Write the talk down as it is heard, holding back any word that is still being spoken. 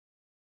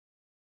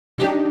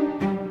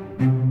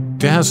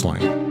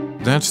Dazzling.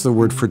 That's the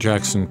word for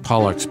Jackson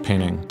Pollock's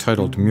painting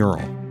titled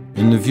Mural.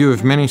 In the view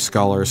of many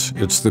scholars,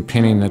 it's the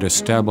painting that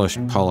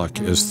established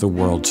Pollock as the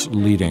world's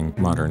leading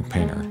modern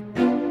painter.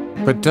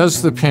 But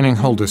does the painting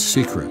hold a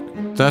secret?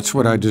 That's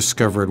what I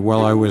discovered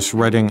while I was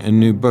writing a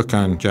new book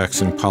on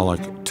Jackson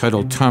Pollock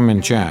titled Tom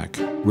and Jack,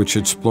 which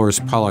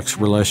explores Pollock's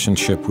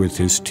relationship with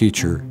his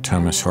teacher,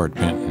 Thomas Hart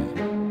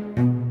Benton.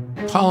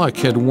 Pollock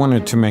had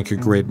wanted to make a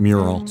great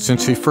mural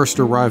since he first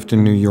arrived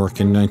in New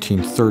York in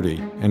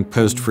 1930 and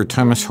posed for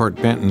Thomas Hart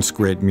Benton's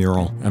great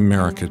mural,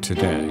 America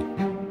Today.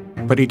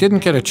 But he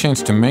didn't get a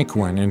chance to make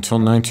one until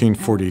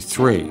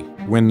 1943,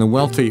 when the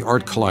wealthy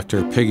art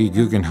collector Peggy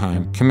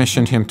Guggenheim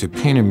commissioned him to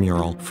paint a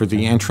mural for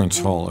the entrance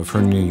hall of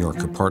her New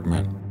York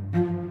apartment.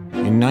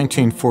 In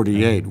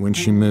 1948, when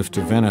she moved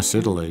to Venice,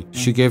 Italy,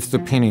 she gave the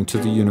painting to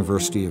the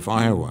University of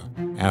Iowa,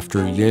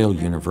 after Yale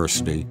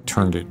University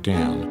turned it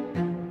down.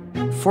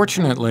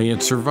 Fortunately,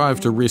 it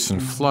survived a recent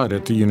flood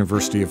at the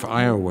University of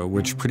Iowa,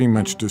 which pretty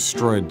much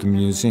destroyed the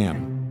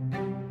museum.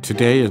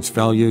 Today, it's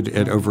valued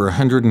at over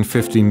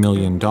 $150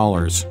 million,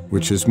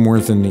 which is more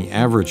than the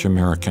average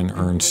American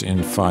earns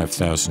in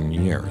 5,000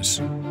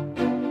 years.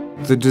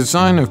 The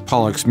design of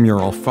Pollock's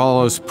mural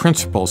follows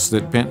principles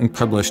that Benton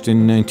published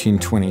in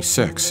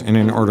 1926 in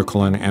an article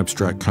on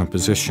abstract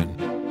composition.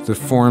 The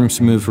forms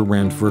move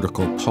around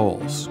vertical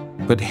poles.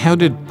 But how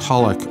did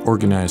Pollock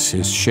organize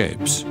his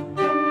shapes?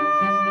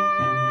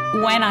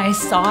 When I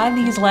saw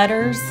these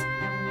letters,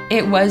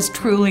 it was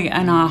truly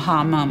an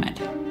aha moment.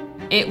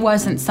 It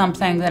wasn't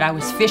something that I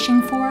was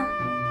fishing for.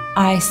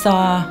 I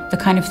saw the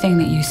kind of thing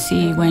that you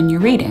see when you're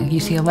reading.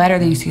 You see a letter,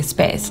 then you see a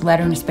space,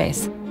 letter and a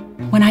space.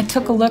 When I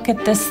took a look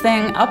at this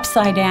thing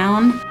upside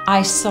down,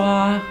 I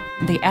saw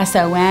the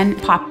S-O-N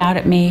pop out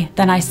at me.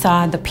 Then I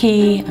saw the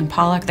P and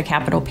Pollock, the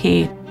capital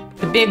P.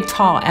 The big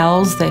tall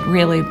L's that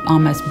really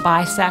almost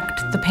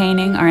bisect the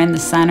painting are in the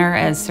center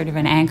as sort of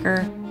an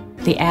anchor.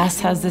 The S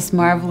has this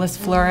marvelous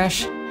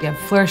flourish. You have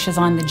flourishes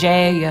on the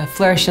J, you have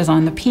flourishes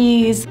on the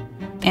P's.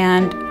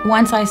 And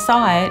once I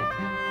saw it,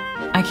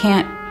 I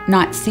can't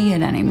not see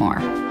it anymore.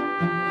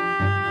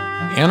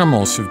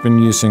 Animals have been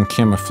using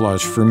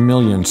camouflage for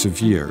millions of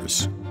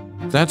years.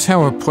 That's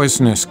how a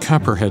poisonous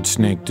copperhead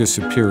snake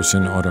disappears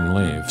in autumn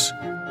leaves.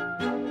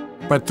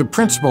 But the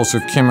principles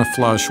of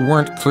camouflage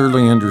weren't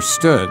clearly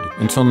understood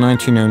until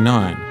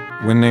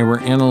 1909, when they were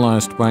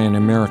analyzed by an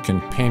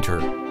American painter,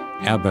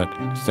 Abbott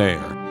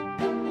Thayer.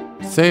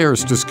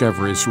 Thayer's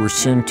discoveries were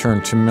soon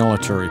turned to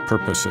military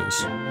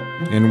purposes.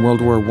 In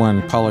World War I,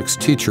 Pollock's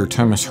teacher,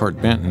 Thomas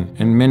Hart Benton,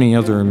 and many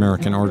other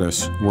American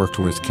artists worked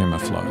with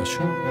camouflage.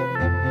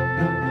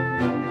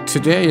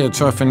 Today,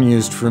 it's often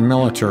used for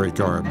military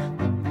garb.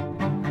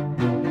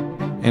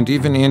 And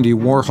even Andy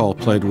Warhol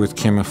played with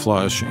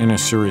camouflage in a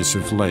series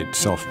of late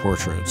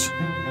self-portraits.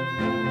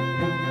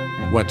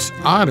 What's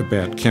odd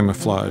about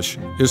camouflage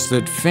is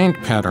that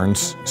faint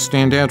patterns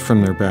stand out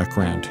from their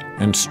background,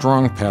 and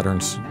strong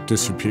patterns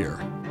disappear.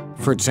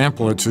 For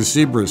example, it's a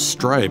zebra's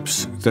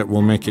stripes that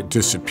will make it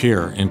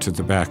disappear into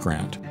the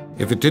background.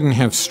 If it didn't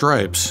have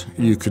stripes,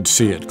 you could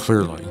see it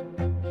clearly.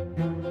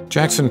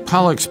 Jackson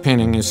Pollock's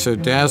painting is so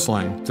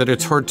dazzling that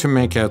it's hard to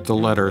make out the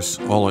letters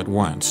all at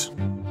once.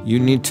 You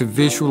need to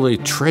visually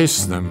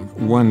trace them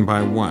one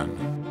by one.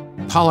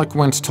 Pollock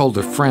once told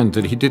a friend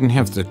that he didn't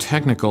have the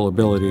technical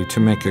ability to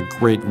make a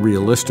great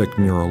realistic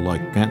mural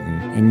like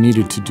Benton and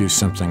needed to do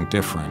something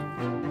different.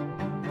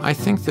 I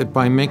think that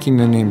by making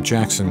the name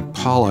Jackson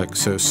Pollock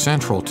so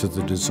central to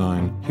the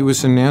design, he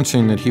was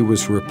announcing that he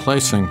was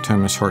replacing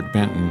Thomas Hart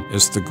Benton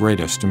as the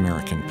greatest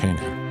American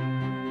painter.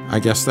 I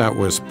guess that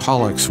was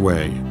Pollock's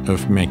way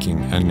of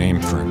making a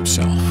name for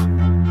himself.